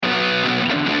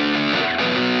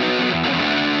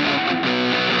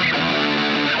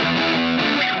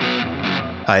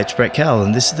Hi, it's Brett Cowell,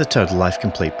 and this is the Total Life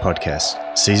Complete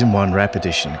podcast, Season 1 Rap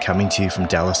Edition, coming to you from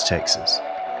Dallas, Texas.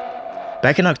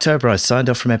 Back in October, I signed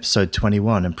off from episode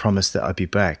 21 and promised that I'd be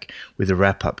back with a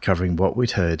wrap-up covering what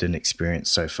we'd heard and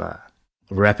experienced so far.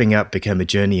 Wrapping up became a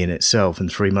journey in itself,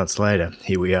 and 3 months later,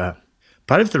 here we are.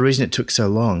 Part of the reason it took so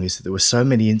long is that there were so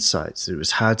many insights that it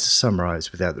was hard to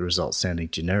summarize without the results sounding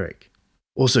generic.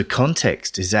 Also,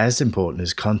 context is as important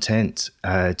as content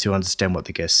to understand what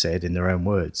the guest said in their own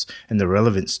words and the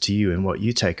relevance to you and what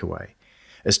you take away.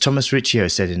 As Thomas Riccio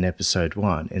said in episode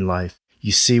 1, in life,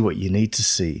 you see what you need to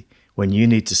see when you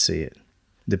need to see it.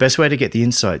 The best way to get the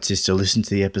insights is to listen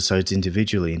to the episodes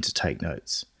individually and to take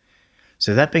notes.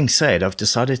 So that being said, I've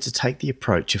decided to take the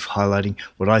approach of highlighting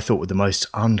what I thought were the most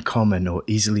uncommon or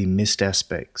easily missed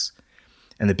aspects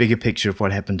and the bigger picture of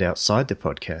what happened outside the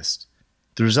podcast.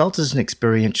 The result is an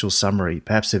experiential summary,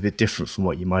 perhaps a bit different from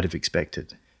what you might have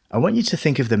expected. I want you to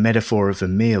think of the metaphor of a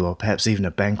meal or perhaps even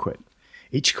a banquet.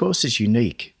 Each course is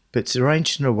unique, but it's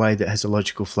arranged in a way that has a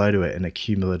logical flow to it and a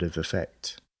cumulative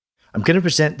effect. I'm going to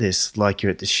present this like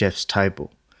you're at the chef's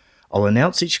table. I'll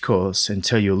announce each course and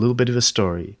tell you a little bit of a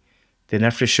story. Then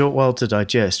after a short while to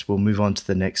digest, we'll move on to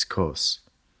the next course.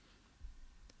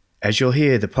 As you'll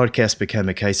hear, the podcast became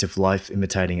a case of life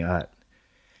imitating art.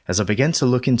 As I began to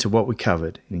look into what we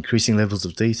covered in increasing levels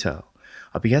of detail,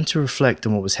 I began to reflect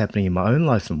on what was happening in my own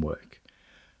life and work.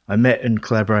 I met and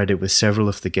collaborated with several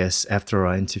of the guests after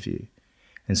our interview.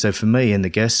 And so for me, and the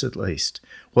guests at least,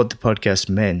 what the podcast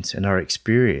meant and our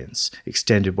experience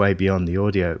extended way beyond the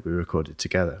audio we recorded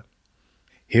together.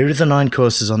 Here are the 9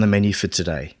 courses on the menu for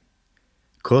today.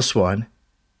 Course 1,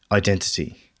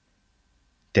 Identity.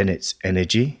 Then it's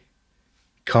Energy,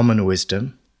 Common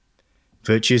Wisdom,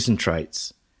 Virtues and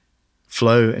Traits,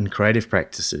 Flow and Creative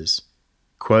Practices,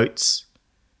 Quotes,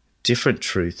 Different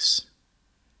Truths,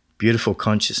 Beautiful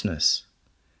Consciousness,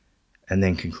 and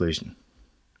then Conclusion.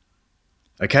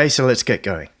 Okay, so let's get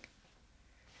going.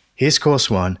 Here's Course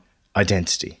 1,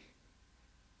 Identity.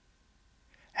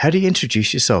 How do you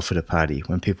introduce yourself at a party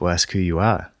when people ask who you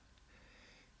are?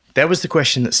 That was the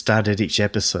question that started each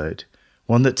episode,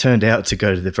 one that turned out to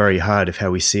go to the very heart of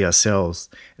how we see ourselves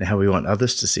and how we want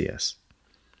others to see us.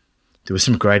 There were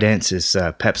some great answers,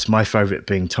 perhaps my favourite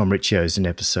being Tom Riccio's in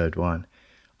episode 1.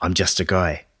 I'm just a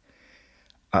guy.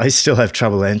 I still have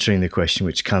trouble answering the question,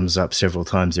 which comes up several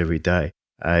times every day.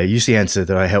 I usually answer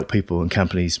that I help people and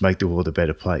companies make the world a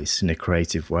better place in a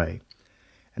creative way.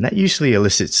 And that usually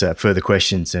elicits further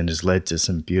questions and has led to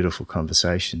some beautiful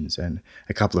conversations and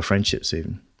a couple of friendships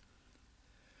even.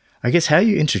 I guess how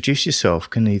you introduce yourself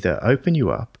can either open you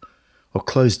up or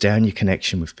close down your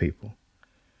connection with people.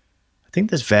 I think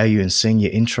there's value in seeing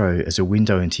your intro as a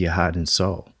window into your heart and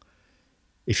soul.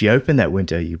 If you open that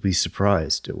window, you'll be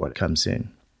surprised at what comes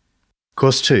in.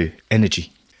 Course 2,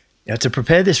 Energy. Now, to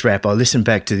prepare this wrap, I listened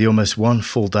back to the almost one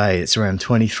full day. It's around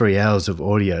 23 hours of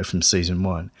audio from Season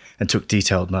 1 and took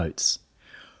detailed notes.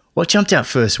 What jumped out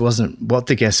first wasn't what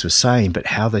the guests were saying, but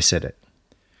how they said it.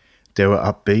 They were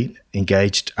upbeat,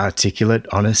 engaged, articulate,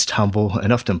 honest, humble,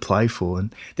 and often playful,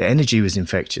 and their energy was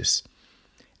infectious.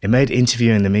 It made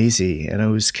interviewing them easy, and I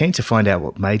was keen to find out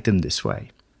what made them this way.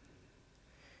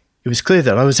 It was clear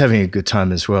that I was having a good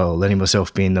time as well, letting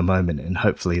myself be in the moment, and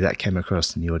hopefully that came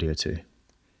across in the audio too.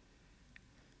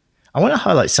 I want to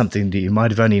highlight something that you might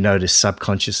have only noticed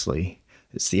subconsciously.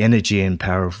 It's the energy and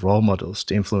power of role models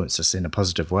to influence us in a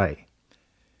positive way.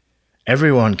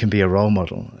 Everyone can be a role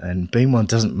model, and being one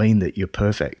doesn't mean that you're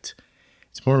perfect.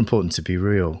 It's more important to be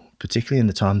real, particularly in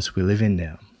the times we live in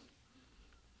now.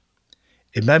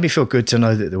 It made me feel good to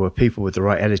know that there were people with the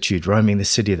right attitude roaming the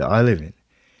city that I live in,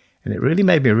 and it really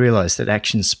made me realize that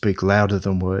actions speak louder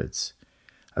than words.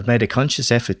 I've made a conscious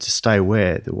effort to stay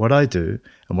aware that what I do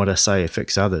and what I say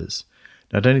affects others,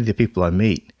 not only the people I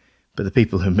meet, but the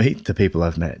people who meet the people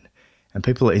I've met, and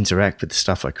people that interact with the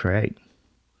stuff I create.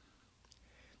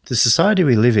 The society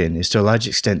we live in is to a large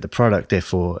extent the product,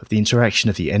 therefore, of the interaction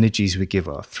of the energies we give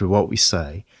off through what we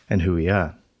say and who we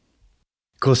are.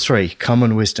 Course 3,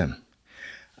 Common Wisdom.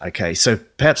 Okay, so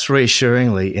perhaps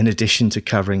reassuringly, in addition to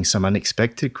covering some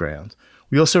unexpected ground,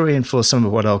 we also reinforce some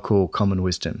of what I'll call common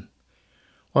wisdom.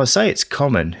 While I say it's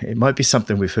common, it might be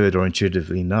something we've heard or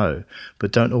intuitively know,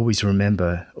 but don't always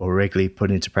remember or regularly put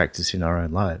into practice in our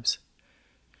own lives.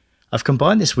 I've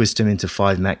combined this wisdom into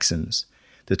 5 maxims,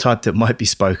 the type that might be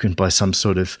spoken by some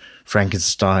sort of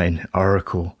Frankenstein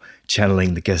oracle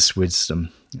channeling the guest's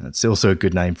wisdom. It's also a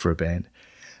good name for a band.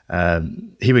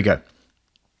 Here we go.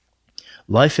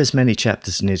 Life has many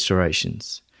chapters and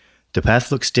iterations. The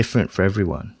path looks different for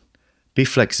everyone. Be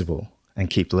flexible and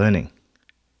keep learning.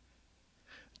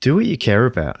 Do what you care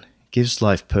about. Gives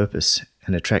life purpose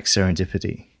and attract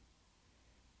serendipity.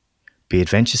 Be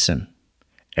adventuresome.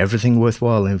 Everything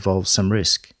worthwhile involves some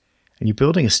risk, and you're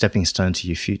building a stepping stone to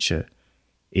your future,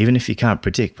 even if you can't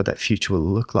predict what that future will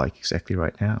look like exactly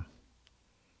right now.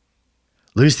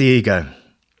 Lose the ego.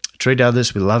 Treat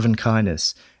others with love and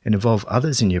kindness, and involve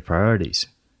others in your priorities.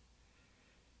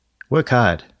 Work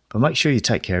hard, but make sure you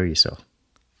take care of yourself.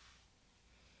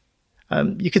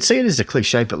 You could see it as a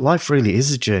cliche, but life really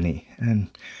is a journey. And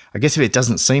I guess if it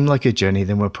doesn't seem like a journey,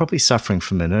 then we're probably suffering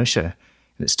from inertia.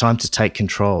 And it's time to take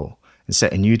control and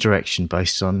set a new direction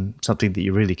based on something that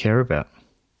you really care about.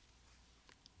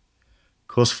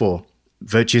 Course 4,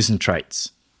 Virtues and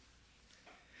Traits.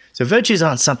 So virtues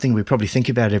aren't something we probably think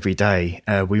about every day.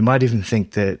 We might even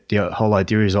think that the whole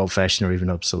idea is old-fashioned or even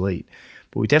obsolete.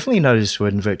 But we definitely notice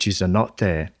when virtues are not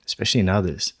there, especially in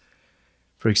others.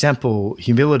 For example,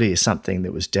 humility is something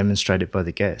that was demonstrated by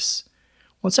the guests.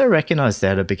 Once I recognized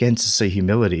that, I began to see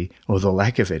humility, or the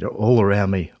lack of it, all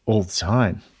around me all the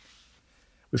time.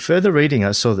 With further reading,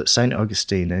 I saw that St.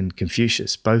 Augustine and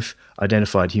Confucius both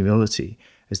identified humility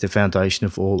as the foundation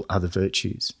of all other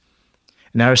virtues.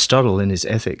 And Aristotle, in his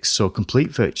Ethics, saw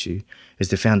complete virtue as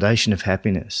the foundation of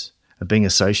happiness and being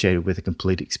associated with a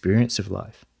complete experience of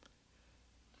life.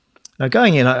 Now,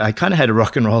 going in, I kind of had a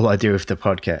rock and roll idea of the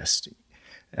podcast.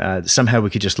 Somehow we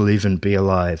could just live and be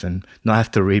alive and not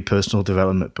have to read personal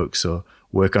development books or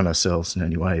work on ourselves in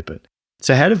any way.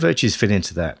 So how do virtues fit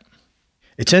into that?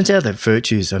 It turns out that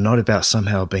virtues are not about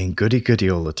somehow being goody-goody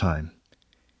all the time.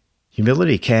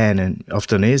 Humility can and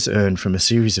often is earned from a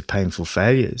series of painful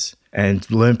failures and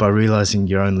learned by realizing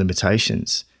your own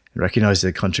limitations and recognizing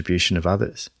the contribution of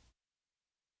others.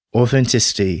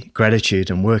 Authenticity, gratitude,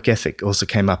 and work ethic also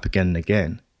came up again and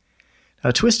again. Now,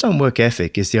 a twist on work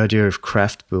ethic is the idea of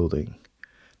craft building.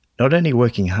 Not only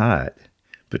working hard,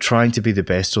 but trying to be the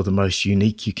best or the most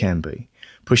unique you can be,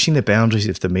 pushing the boundaries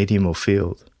of the medium or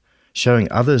field, showing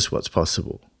others what's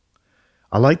possible.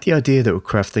 I like the idea that we're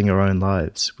crafting our own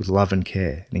lives with love and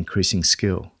care and increasing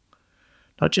skill,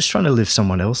 not just trying to live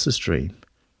someone else's dream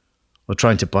or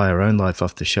trying to buy our own life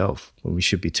off the shelf when we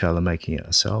should be tailor-making it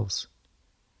ourselves.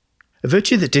 A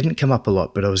virtue that didn't come up a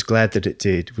lot, but I was glad that it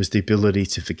did, was the ability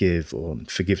to forgive or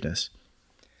forgiveness.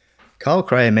 Carl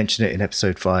Crayer mentioned it in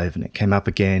episode 5, and it came up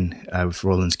again with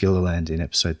Rollins Gilliland in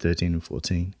episode 13 and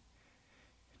 14.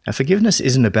 Now, forgiveness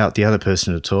isn't about the other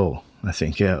person at all, I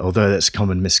think, although that's a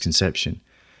common misconception.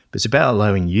 But it's about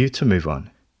allowing you to move on.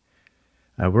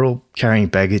 We're all carrying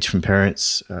baggage from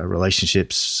parents,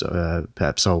 relationships,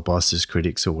 perhaps old bosses,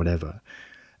 critics, or whatever.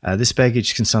 This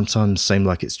baggage can sometimes seem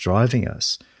like it's driving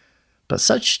us. But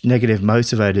such negative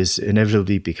motivators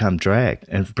inevitably become drag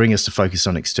and bring us to focus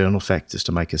on external factors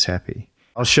to make us happy.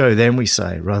 I'll show them, we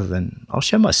say, rather than I'll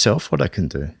show myself what I can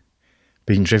do,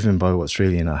 being driven by what's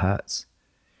really in our hearts.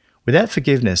 Without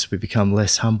forgiveness, we become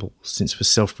less humble since we're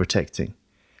self-protecting,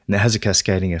 and it has a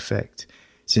cascading effect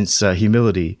since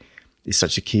humility is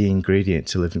such a key ingredient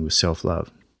to living with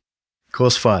self-love.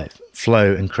 Course 5,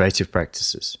 Flow and Creative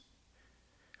Practices.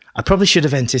 I probably should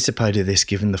have anticipated this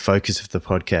given the focus of the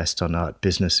podcast on art,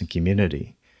 business and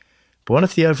community. But one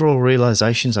of the overall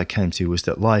realizations I came to was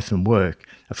that life and work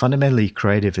are fundamentally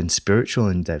creative and spiritual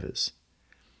endeavors.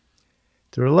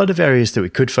 There are a lot of areas that we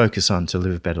could focus on to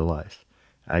live a better life.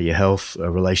 Your health,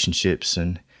 relationships,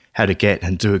 and how to get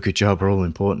and do a good job are all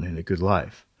important in a good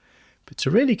life. But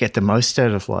to really get the most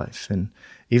out of life, and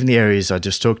even the areas I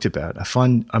just talked about, I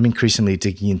find I'm increasingly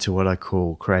digging into what I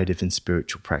call creative and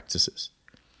spiritual practices.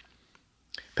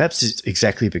 Perhaps it's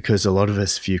exactly because a lot of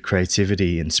us view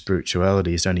creativity and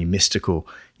spirituality as only mystical,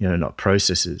 not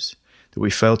processes, that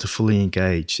we fail to fully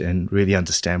engage and really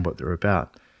understand what they're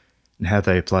about and how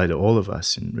they apply to all of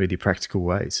us in really practical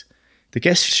ways. The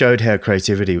guests showed how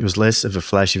creativity was less of a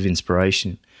flash of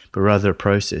inspiration, but rather a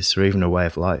process or even a way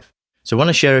of life. So I want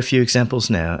to share a few examples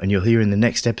now, and you'll hear in the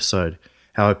next episode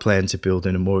how I plan to build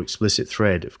in a more explicit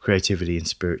thread of creativity and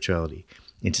spirituality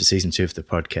into season 2 of the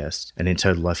podcast and in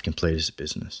Total Life Complete as a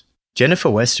business. Jennifer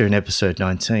Wester in episode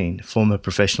 19, former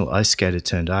professional ice skater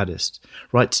turned artist,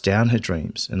 writes down her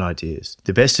dreams and ideas,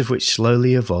 the best of which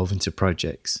slowly evolve into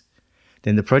projects.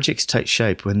 Then the projects take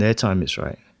shape when their time is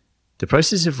right. The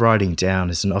process of writing down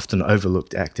is an often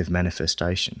overlooked act of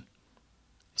manifestation.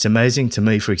 It's amazing to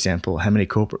me, for example, how many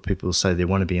corporate people say they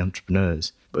want to be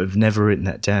entrepreneurs, but have never written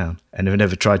that down and have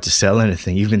never tried to sell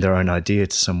anything, even their own idea,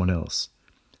 to someone else.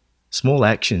 Small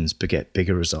actions beget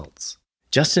bigger results.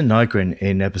 Justin Nygren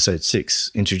in episode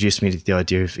 6 introduced me to the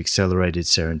idea of accelerated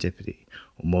serendipity,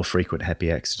 or more frequent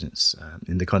happy accidents,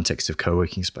 in the context of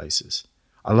co-working spaces.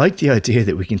 I like the idea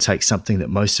that we can take something that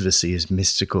most of us see as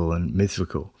mystical and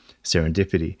mythical,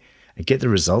 serendipity, and get the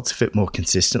results of it more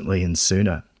consistently and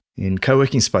sooner. In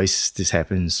co-working spaces, this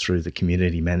happens through the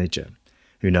community manager,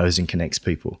 who knows and connects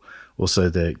people. Also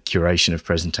the curation of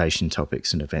presentation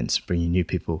topics and events, bringing new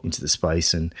people into the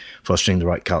space and fostering the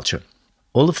right culture.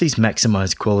 All of these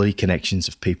maximise quality connections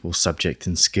of people, subject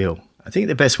and skill. I think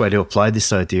the best way to apply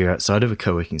this idea outside of a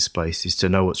co-working space is to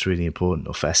know what's really important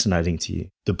or fascinating to you,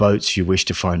 the boats you wish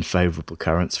to find favourable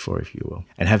currents for, if you will,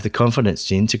 and have the confidence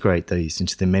to integrate these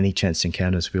into the many chance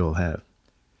encounters we all have.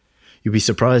 You'll be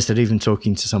surprised that even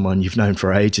talking to someone you've known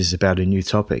for ages about a new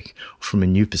topic or from a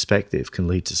new perspective can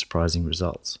lead to surprising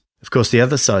results. Of course, the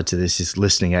other side to this is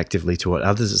listening actively to what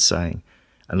others are saying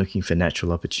and looking for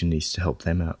natural opportunities to help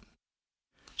them out.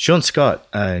 Sean Scott,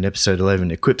 in episode 11,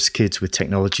 equips kids with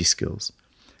technology skills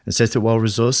and says that while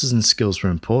resources and skills were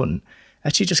important,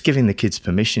 actually just giving the kids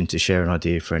permission to share an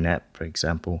idea for an app, for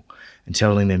example, and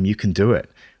telling them you can do it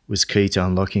was key to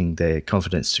unlocking their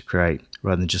confidence to create,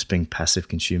 rather than just being passive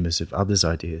consumers of others'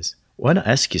 ideas. Why not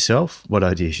ask yourself what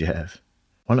ideas you have?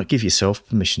 Why not give yourself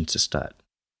permission to start?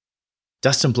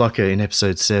 Dustin Blocker in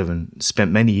episode 7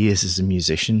 spent many years as a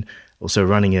musician, also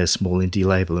running a small indie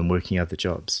label and working other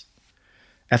jobs.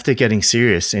 After getting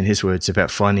serious, in his words, about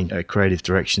finding a creative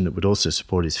direction that would also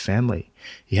support his family,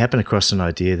 he happened across an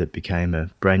idea that became a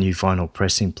brand new vinyl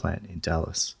pressing plant in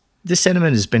Dallas. This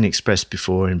sentiment has been expressed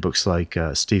before in books like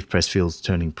Steve Pressfield's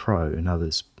Turning Pro and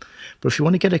others. But if you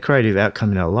want to get a creative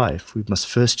outcome in our life, we must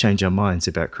first change our minds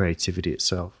about creativity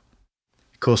itself.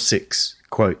 Course 6,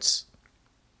 Quotes.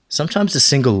 Sometimes a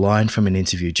single line from an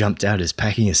interview jumped out as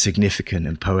packing a significant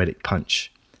and poetic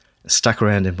punch. It stuck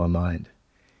around in my mind.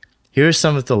 Here are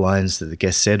some of the lines that the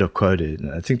guest said or quoted,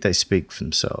 and I think they speak for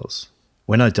themselves.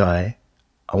 When I die,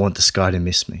 I want the sky to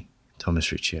miss me, Thomas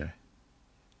Riccio.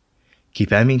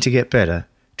 Keep aiming to get better,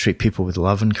 treat people with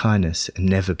love and kindness, and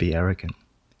never be arrogant,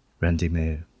 Randy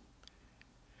Meir.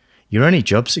 Your only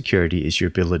job security is your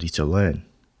ability to learn,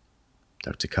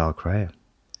 Dr. Carl Crayer.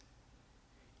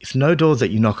 If no door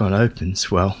that you knock on opens,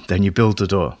 well, then you build a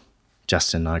door,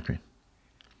 Justin Nygren.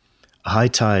 A high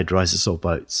tide rises all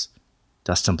boats,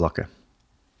 Dustin Blocker.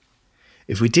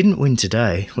 If we didn't win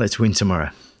today, let's win tomorrow,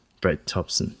 Brett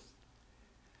Thompson.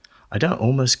 I don't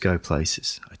almost go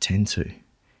places, I tend to,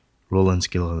 Roland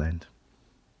Gilliland.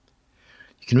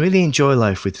 You can really enjoy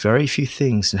life with very few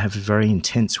things and have a very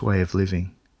intense way of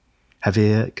living,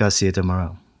 Javier Garcia de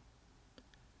Moral.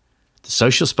 The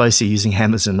social space are using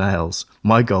hammers and nails.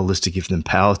 My goal is to give them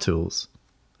power tools,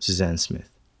 Suzanne Smith.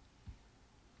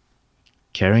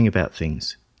 Caring about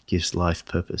things gives life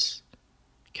purpose,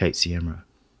 Kate Ziemro.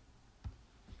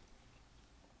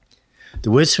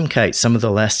 The words from Kate, some of the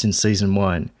last in season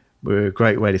 1, were a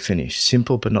great way to finish.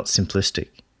 Simple but not simplistic.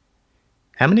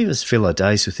 How many of us fill our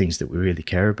days with things that we really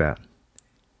care about?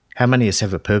 How many of us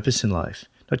have a purpose in life?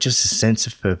 Not just a sense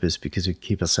of purpose because we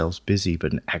keep ourselves busy,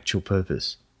 but an actual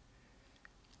purpose.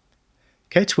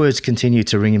 Kate's words continued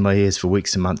to ring in my ears for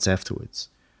weeks and months afterwards.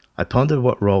 I pondered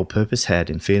what role purpose had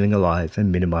in feeling alive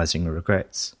and minimising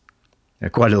regrets. Now,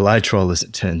 quite a large role as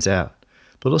it turns out,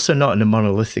 but also not in a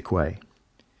monolithic way.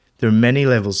 There are many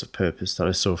levels of purpose that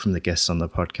I saw from the guests on the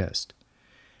podcast.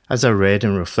 As I read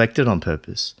and reflected on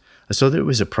purpose, I saw that it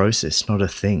was a process, not a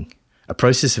thing, a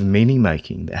process of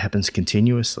meaning-making that happens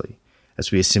continuously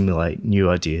as we assimilate new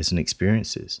ideas and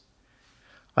experiences.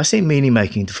 I see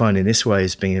meaning-making defined in this way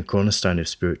as being a cornerstone of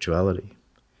spirituality.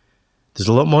 There's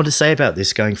a lot more to say about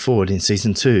this going forward in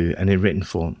Season 2 and in written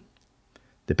form.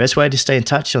 The best way to stay in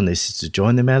touch on this is to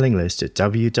join the mailing list at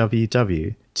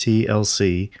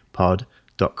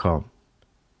www.tlcpod.com.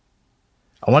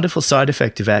 A wonderful side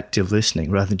effect of active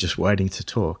listening rather than just waiting to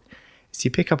talk is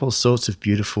you pick up all sorts of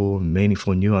beautiful and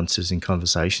meaningful nuances in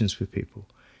conversations with people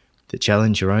that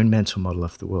challenge your own mental model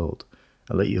of the world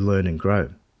and let you learn and grow.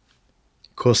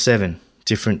 Course 7,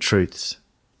 Different Truths.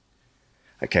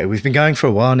 Okay, we've been going for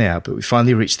a while now, but we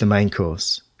finally reached the main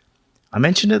course. I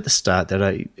mentioned at the start that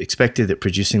I expected that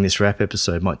producing this wrap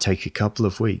episode might take a couple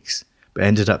of weeks, but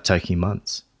ended up taking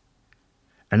months.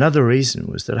 Another reason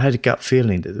was that I had a gut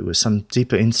feeling that there were some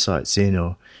deeper insights in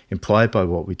or implied by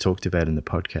what we talked about in the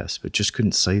podcast, but just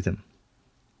couldn't see them.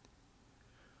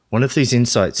 One of these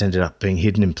insights ended up being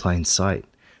hidden in plain sight,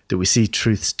 that we see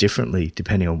truths differently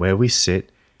depending on where we sit,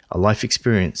 our life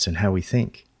experience, and how we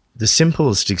think. The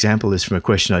simplest example is from a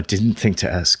question I didn't think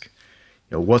to ask.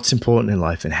 What's important in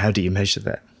life and how do you measure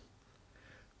that?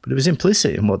 But it was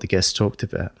implicit in what the guests talked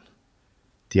about.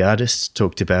 The artists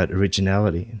talked about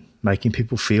originality and making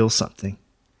people feel something,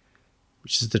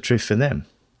 which is the truth for them.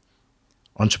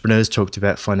 Entrepreneurs talked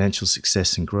about financial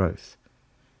success and growth.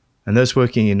 And those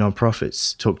working in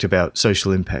non-profits talked about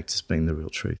social impact as being the real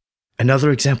truth.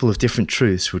 Another example of different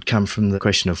truths would come from the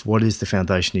question of what is the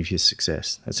foundation of your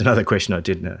success? That's another question I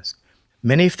didn't ask.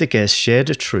 Many of the guests shared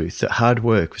a truth that hard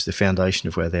work was the foundation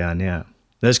of where they are now.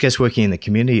 Those guests working in the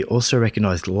community also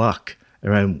recognised luck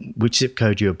around which zip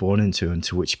code you were born into and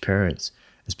to which parents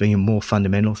as being a more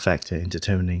fundamental factor in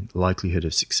determining the likelihood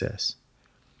of success.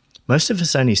 Most of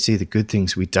us only see the good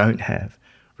things we don't have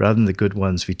rather than the good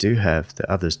ones we do have that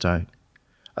others don't.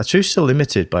 Our truths are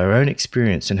limited by our own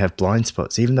experience and have blind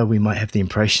spots, even though we might have the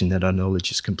impression that our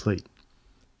knowledge is complete.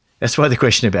 That's why the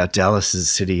question about Dallas as a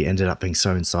city ended up being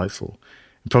so insightful.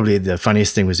 And probably the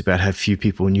funniest thing was about how few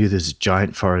people knew there's a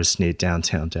giant forest near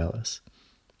downtown Dallas.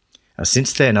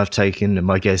 Since then, I've taken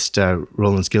my guest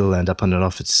Roland Gilliland up on an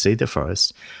offer to see the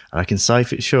forest, and I can say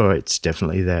for sure it's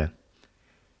definitely there.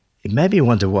 It made me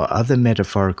wonder what other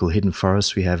metaphorical hidden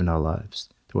forests we have in our lives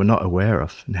that we're not aware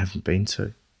of and haven't been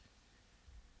to.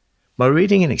 My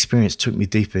reading and experience took me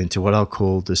deeper into what I'll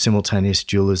call the simultaneous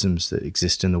dualisms that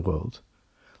exist in the world.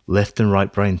 Left and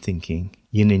right brain thinking,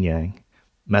 yin and yang,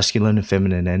 masculine and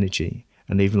feminine energy,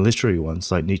 and even literary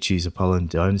ones like Nietzsche's Apollo and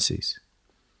Dionysus.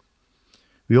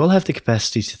 We all have the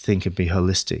capacity to think and be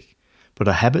holistic, but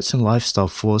our habits and lifestyle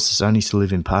force us only to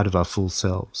live in part of our full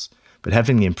selves, but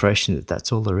having the impression that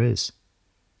that's all there is.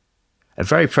 A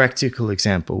very practical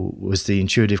example was the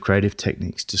intuitive creative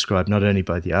techniques described not only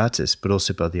by the artists, but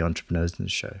also by the entrepreneurs in the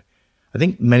show. I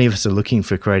think many of us are looking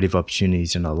for creative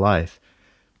opportunities in our life,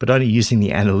 but only using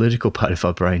the analytical part of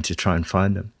our brain to try and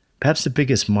find them. Perhaps the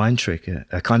biggest mind trick,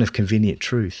 a kind of convenient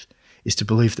truth, is to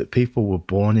believe that people were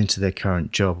born into their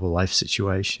current job or life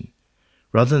situation,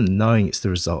 rather than knowing it's the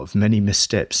result of many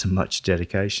missteps and much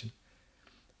dedication.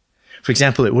 For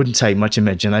example, it wouldn't take much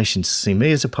imagination to see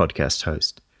me as a podcast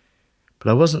host, but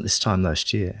I wasn't this time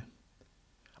last year.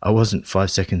 I wasn't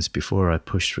 5 seconds before I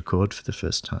pushed record for the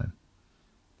first time.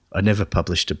 I never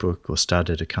published a book or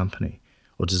started a company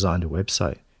or designed a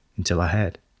website until I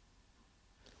had.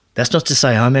 That's not to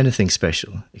say I'm anything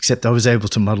special, except I was able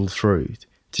to muddle through,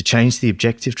 to change the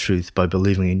objective truth by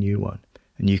believing a new one,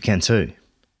 and you can too.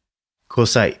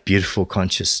 Course 8, Beautiful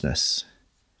Consciousness.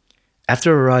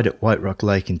 After a ride at White Rock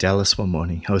Lake in Dallas one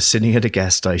morning, I was sitting at a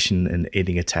gas station and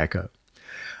eating a taco.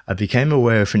 I became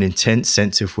aware of an intense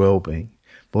sense of well-being,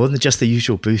 more than just the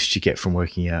usual boost you get from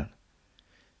working out.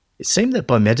 It seemed that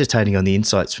by meditating on the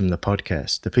insights from the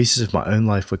podcast, the pieces of my own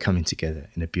life were coming together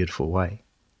in a beautiful way.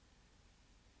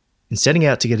 In setting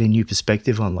out to get a new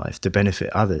perspective on life to benefit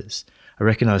others, I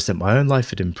recognised that my own life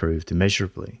had improved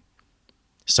immeasurably.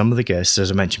 Some of the guests,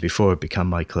 as I mentioned before, had become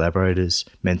my collaborators,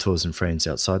 mentors and friends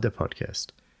outside the podcast.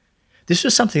 This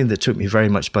was something that took me very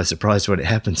much by surprise when it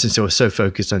happened, since I was so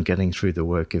focused on getting through the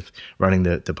work of running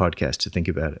the podcast to think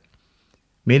about it.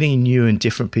 Meeting new and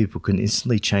different people can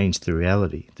instantly change the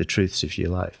reality, the truths of your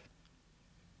life.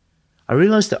 I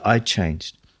realised that I'd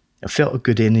changed. I felt a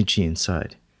good energy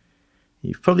inside.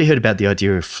 You've probably heard about the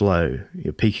idea of flow,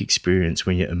 your peak experience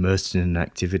when you're immersed in an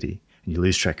activity and you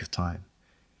lose track of time.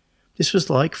 This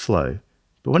was like flow,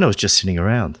 but when I was just sitting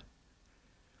around.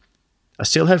 I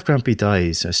still have grumpy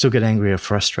days, I still get angry or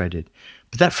frustrated,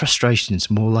 but that frustration is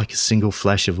more like a single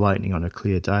flash of lightning on a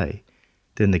clear day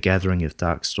than the gathering of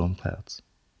dark storm clouds.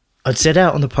 I'd set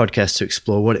out on the podcast to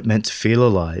explore what it meant to feel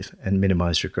alive and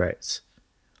minimise regrets.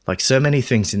 Like so many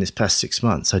things in this past 6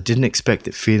 months, I didn't expect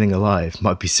that feeling alive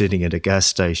might be sitting at a gas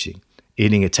station,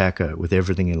 eating a taco with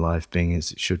everything in life being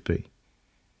as it should be.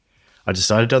 I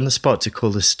decided on the spot to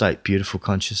call this state Beautiful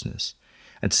Consciousness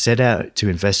and to set out to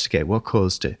investigate what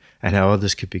caused it and how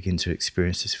others could begin to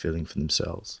experience this feeling for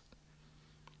themselves.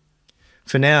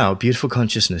 For now, Beautiful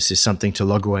Consciousness is something to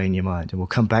log away in your mind, and we'll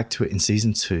come back to it in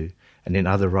Season 2 and in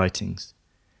other writings.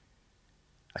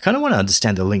 I kind of want to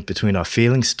understand the link between our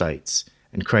feeling states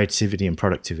and creativity and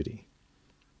productivity.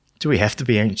 Do we have to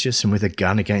be anxious and with a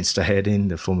gun against our head in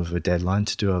the form of a deadline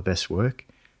to do our best work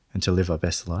and to live our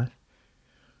best life?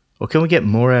 Or can we get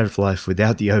more out of life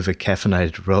without the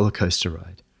over-caffeinated roller coaster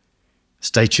ride?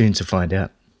 Stay tuned to find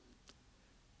out.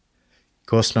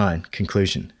 Course 9,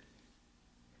 Conclusion.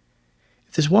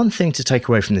 If there's one thing to take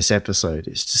away from this episode,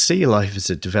 it's to see your life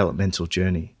as a developmental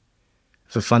journey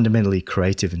of a fundamentally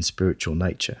creative and spiritual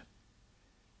nature.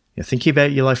 Thinking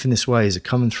about your life in this way is a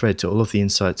common thread to all of the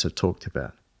insights I've talked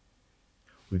about.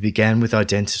 We began with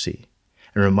identity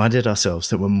and reminded ourselves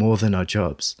that we're more than our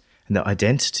jobs, and that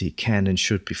identity can and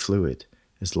should be fluid,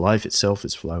 as life itself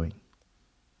is flowing.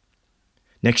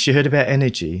 Next, you heard about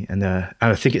energy and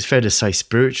I think it's fair to say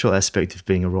spiritual aspect of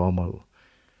being a role model,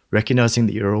 recognizing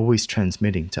that you're always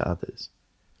transmitting to others.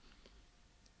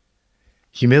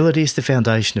 Humility is the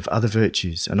foundation of other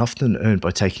virtues and often earned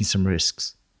by taking some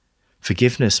risks.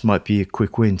 Forgiveness might be a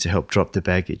quick win to help drop the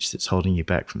baggage that's holding you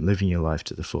back from living your life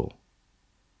to the full.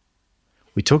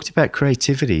 We talked about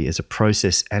creativity as a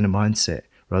process and a mindset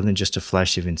rather than just a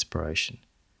flash of inspiration.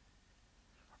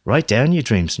 Write down your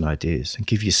dreams and ideas and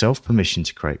give yourself permission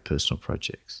to create personal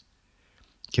projects.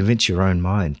 Convince your own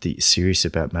mind that you're serious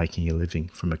about making a living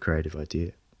from a creative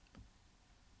idea.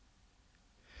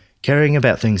 Caring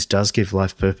about things does give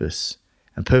life purpose,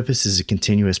 and purpose is a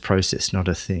continuous process, not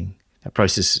a thing. That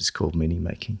process is called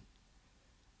meaning-making.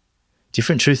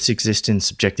 Different truths exist in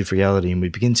subjective reality, and we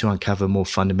begin to uncover more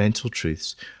fundamental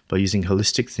truths by using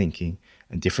holistic thinking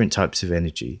and different types of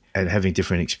energy and having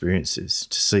different experiences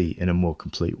to see in a more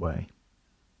complete way.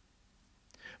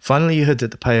 Finally, you heard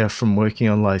that the payoff from working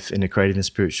on life in a creative and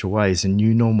spiritual way is a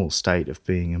new normal state of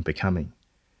being and becoming.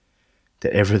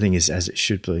 That everything is as it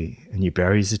should be, and your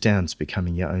barriers are down to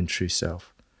becoming your own true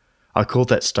self. I call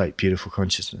that state beautiful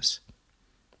consciousness.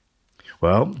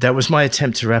 Well, that was my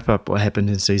attempt to wrap up what happened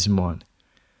in Season 1.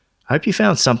 I hope you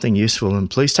found something useful, and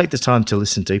please take the time to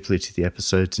listen deeply to the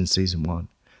episodes in Season 1.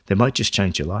 They might just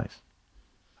change your life.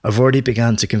 I've already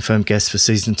begun to confirm guests for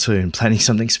Season 2 and planning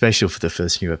something special for the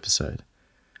first new episode.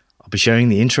 I'll be sharing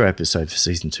the intro episode for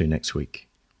Season 2 next week.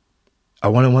 I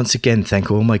want to once again thank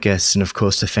all my guests and of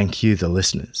course to thank you, the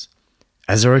listeners.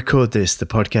 As I record this, the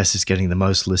podcast is getting the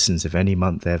most listens of any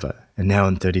month ever, and now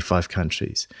in 35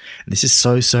 countries. And this is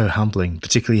so humbling,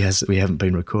 particularly as we haven't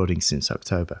been recording since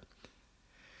October.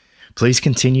 Please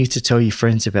continue to tell your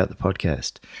friends about the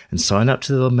podcast and sign up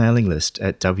to the mailing list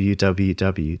at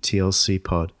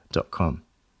www.tlcpod.com.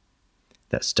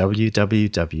 That's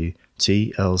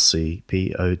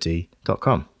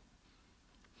www.tlcpod.com.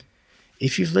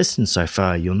 If you've listened so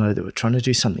far, you'll know that we're trying to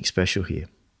do something special here.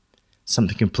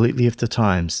 Something completely of the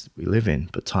times we live in,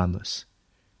 but timeless.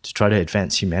 To try to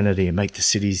advance humanity and make the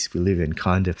cities we live in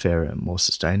kinder, fairer, and more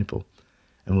sustainable.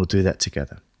 And we'll do that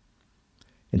together.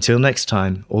 Until next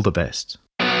time, all the best.